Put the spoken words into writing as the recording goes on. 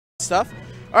stuff.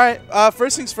 All right,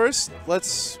 first things first,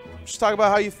 let's just talk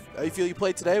about how you feel you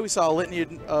played today. We saw a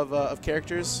litany of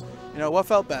characters. You know, what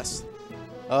felt best?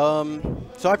 So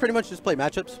I pretty much just play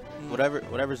matchups.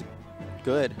 Whatever's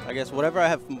good, I guess. Whatever I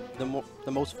have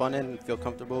the most fun in and feel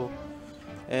comfortable.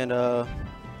 And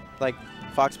like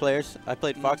Fox players, I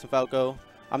played Fox and Falco.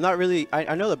 I'm not really.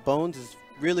 I know that Bones is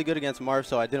really good against Marth,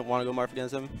 so I didn't want to go Marth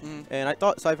against him. And I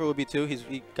thought Cypher would be too.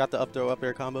 He got the up throw, up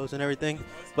air combos and everything.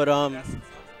 But I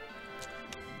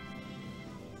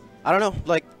don't know.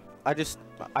 Like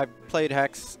I played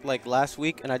Hex like last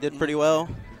week and I did pretty well.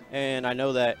 And I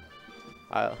know that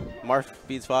Marth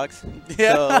beats Fox.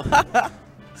 Yeah.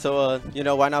 So you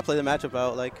know, why not play the matchup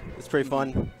out? Like, it's pretty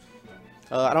fun.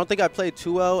 I don't think I played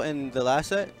too well in the last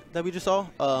set that we just saw,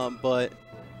 but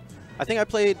I think I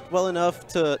played well enough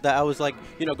that I was like,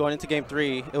 you know, going into game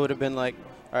 3, it would have been like,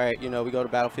 all right, you know, we go to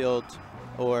Battlefield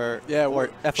or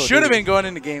FOD. Should have been going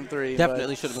into game 3.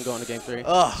 Definitely should have been going to game 3.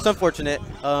 It's unfortunate.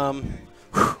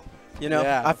 You know,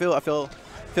 yeah. I feel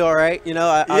all right. You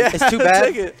know, it's too bad.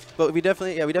 Take it. But we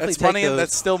definitely that's take money. those.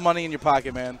 That's still money in your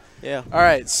pocket, man. Yeah. All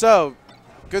right, so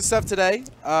good stuff today.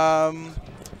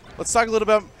 Let's talk a little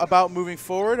bit about moving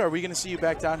forward. Are we going to see you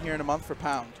back down here in a month for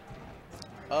Pound?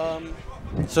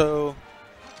 So,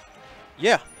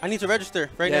 yeah, I need to register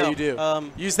right now. Yeah, you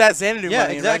do. Use that Xanadu money. Yeah,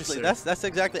 exactly. That's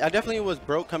exactly. I definitely was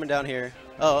broke coming down here.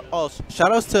 Shout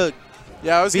outs to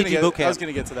VGBootCamp. I was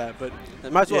gonna get to that, but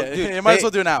might as well. Yeah, dude, you might as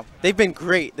well do it now. They've been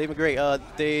great. They've been great.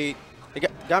 They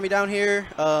got me down here.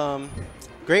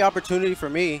 Great opportunity for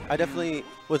me. I definitely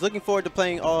was looking forward to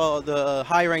playing all the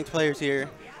high-ranked players here.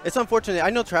 It's unfortunate.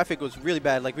 I know traffic was really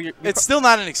bad. Like it's still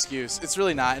not an excuse. It's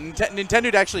really not. And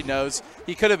Nintendo actually knows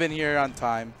he could have been here on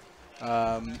time.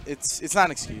 It's not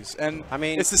an excuse. And I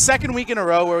mean, it's the second week in a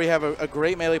row where we have a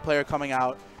great Melee player coming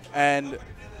out, and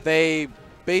they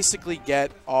basically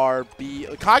get our B.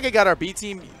 Kage got our B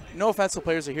team. No offense to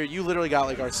players that are here. You literally got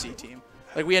like our C team.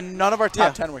 Like, we had none of our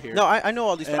top 10 were here. No, I know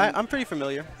all these. I'm pretty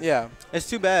familiar. Yeah. It's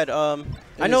too bad.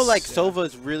 I know like Sova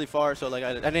is really far, so like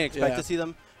I didn't expect to see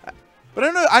them. But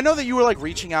I know that you were like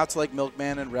reaching out to like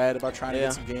Milkman and Red about trying to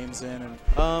get some games in.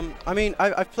 And I mean,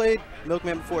 I've played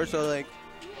Milkman before, so like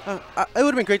it would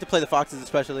have been great to play the Foxes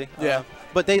especially. Yeah.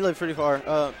 But they live pretty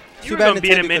far. You were gonna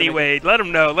beat him anyway. Let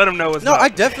them know. Let them know what's up. No, I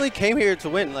definitely came here to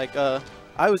win. Like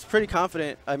I was pretty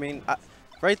confident. I mean,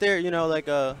 right there, you know, like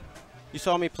you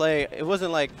saw me play. It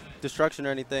wasn't like destruction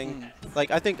or anything.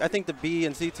 Like I think the B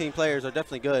and C team players are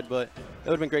definitely good, but it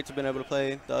would have been great to have been able to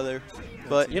play the other.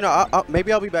 But you know,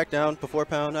 maybe I'll be back down before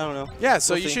Pound. I don't know. Yeah,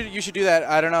 so you should do that.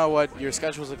 I don't know what your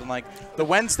schedule is looking like. The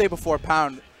Wednesday before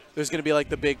Pound, there's gonna be like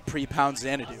the big pre-Pound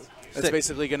Xanadu. That's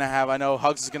basically gonna have. I know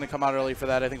Hugs is gonna come out early for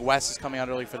that. I think Wes is coming out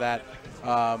early for that.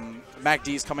 Mac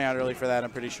D's coming out early for that. I'm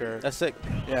pretty sure. That's sick.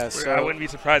 Yeah, so I wouldn't be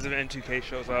surprised if N2K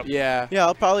shows up. Yeah. Yeah,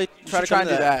 I'll probably try and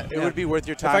do that. It would be worth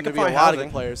your time. If I could to be find a lot housing. of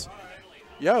good players.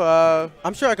 Yo,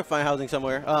 I'm sure I could find housing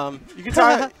somewhere. You can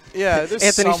try. Yeah, there's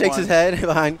Anthony shakes his head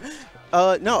behind.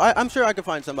 No, I'm sure I could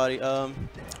find somebody. So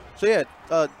yeah,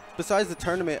 besides the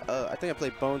tournament, I think I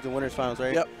played Bones in Winners Finals,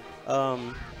 right? Yep.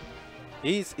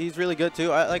 He's really good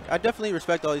too. I definitely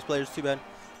respect all these players. Too bad,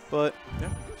 but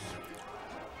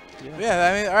yeah.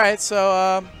 I mean, all right.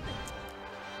 So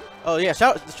oh yeah,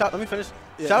 let me finish.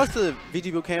 Yeah. Shout out to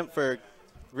VGBootCamp for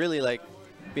really like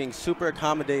being super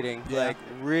accommodating. Yeah. Like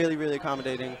really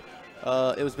accommodating.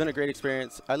 It was been a great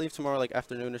experience. I leave tomorrow like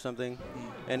afternoon or something,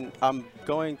 and I'm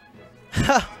going.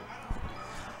 All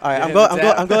right,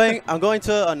 I'm going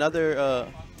to another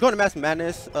going to Mass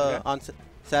Madness on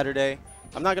Saturday.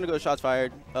 I'm not gonna go to Shots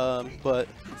Fired, but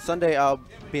Sunday I'll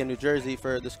be in New Jersey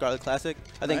for the Scarlet Classic.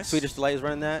 I think Swedish Delight is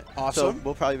running that. Awesome. So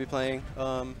we'll probably be playing.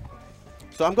 So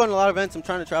I'm going to a lot of events. I'm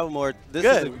trying to travel more. This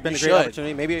has been a great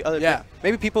opportunity. Maybe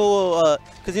maybe people will,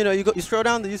 because you know you scroll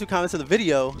down the YouTube comments of the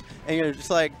video and you're just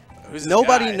like,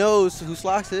 nobody knows who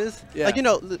Slox is. Yeah. Like, you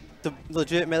know, the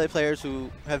legit Melee players who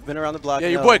have been around the block. Yeah,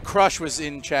 your boy Crush was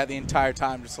in chat the entire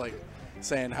time, just like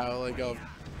saying how like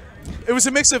it was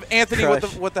a mix of Anthony,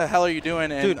 what the hell are you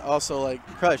doing, and also like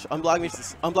Crush, unblock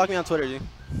me on Twitter, dude.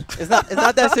 It's not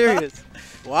that serious.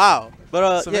 Wow.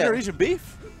 But some inter-region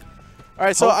beef. All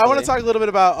right, so I want to talk a little bit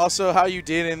about also how you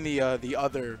did in the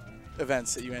other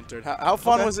events that you entered. How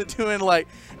fun was it doing like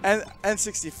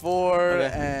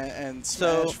N64 and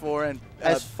Smash 4 and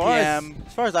as far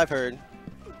as I've heard,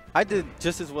 I did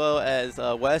just as well as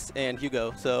Wes and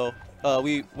Hugo. So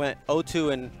we went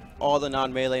 0-2 in all the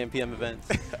non-Melee and PM events.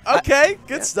 Okay,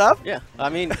 good stuff. Yeah, I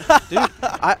mean, dude,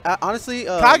 I honestly,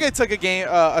 Kage took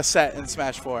a set in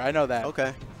Smash 4. I know that.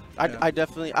 Okay. I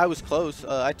definitely, I was close.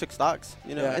 I took stocks,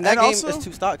 you know. Yeah. And that And game also, is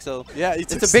 2 stocks, so yeah,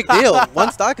 it's a big deal.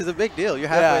 1 stock is a big deal. You're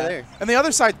halfway there. And the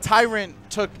other side, Tyrant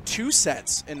took 2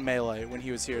 sets in Melee when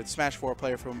he was here. The Smash 4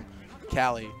 player from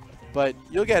Cali. But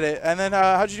you'll get it. And then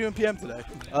how'd you do in PM today?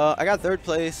 I got 3rd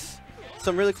place.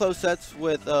 Some really close sets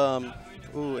with, it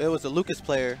was a Lucas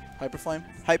player. Hyperflame?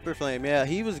 Hyperflame, yeah.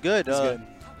 He was good. He's good.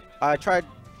 I tried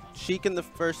Sheik in the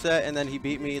first set, and then he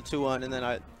beat me 2-1, and then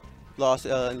I lost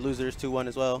in losers 2-1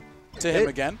 as well. To him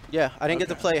again? Yeah, I didn't get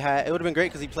to play Hat. It would have been great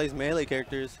because he plays melee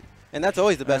characters. And that's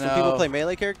always the best. When people play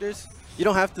melee characters, you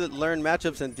don't have to learn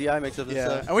matchups and DI mix-ups and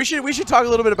stuff. And we should talk a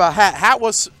little bit about Hat. Hat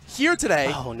was here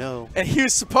today. Oh, no. And he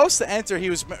was supposed to enter. He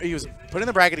was putting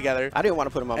the bracket together. I didn't want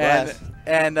to put him on blast.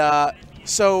 And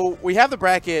so we have the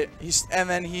bracket, and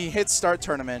then he hits start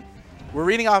tournament. We're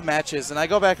reading off matches, and I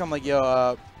go back, I'm like,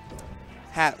 yo,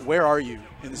 Hat, where are you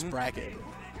in this bracket?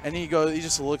 And he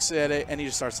just looks at it, and he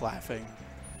just starts laughing.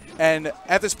 And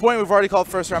at this point, we've already called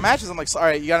first-round matches. I'm like, all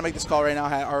right, you got to make this call right now,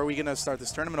 Hat. Are we going to start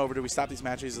this tournament over? Do we stop these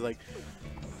matches? He's like,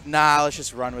 nah, let's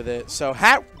just run with it. So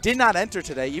Hat did not enter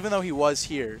today, even though he was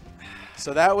here.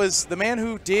 So that was the man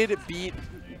who did beat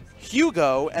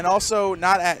Hugo, and also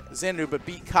not at Xanadu, but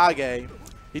beat Kage.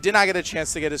 He did not get a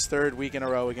chance to get his 3rd week in a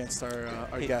row against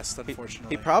our guest,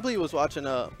 unfortunately. He probably was watching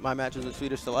my matches with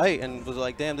Swedish Delight and was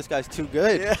like, damn, this guy's too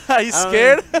good. Yeah, he's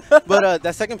scared. But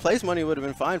that 2nd place money would have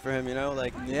been fine for him, you know?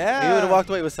 Like, yeah. He would have walked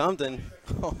away with something.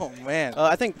 Oh, man.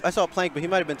 I think I saw Plank, but he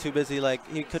might have been too busy. Like,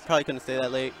 he probably couldn't stay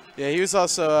that late. Yeah, he was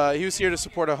also he was here to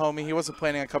support a homie. He wasn't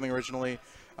planning on coming originally,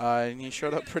 and he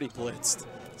showed up pretty blitzed.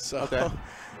 So, okay.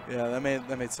 Yeah,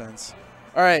 that made sense.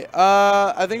 All right,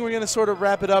 I think we're going to sort of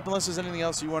wrap it up unless there's anything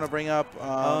else you want to bring up.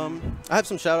 I have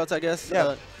some shout-outs, I guess.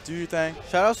 Yeah, do your thing.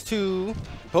 Shout-outs to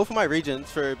both of my regions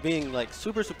for being, like,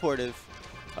 super supportive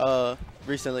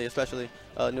recently, especially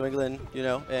New England, you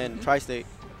know, and Tri-State.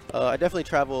 I definitely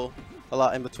travel a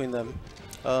lot in between them.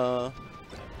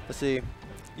 Let's see.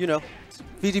 You know,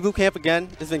 VGBootCamp again.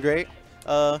 It's been great.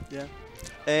 Yeah.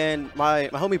 And my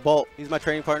homie Bolt, he's my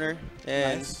training partner.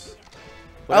 And nice.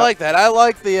 I like that. I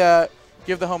like the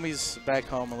give the homies back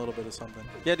home a little bit of something.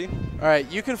 Yeah, dude. All right,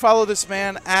 you can follow this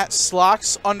man at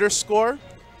Slox_,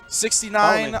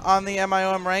 69 on the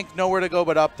MIOM rank. Nowhere to go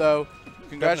but up, though.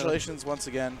 Congratulations once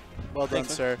again. Well done,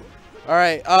 sir. All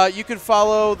right, you can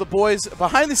follow the boys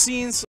behind the scenes.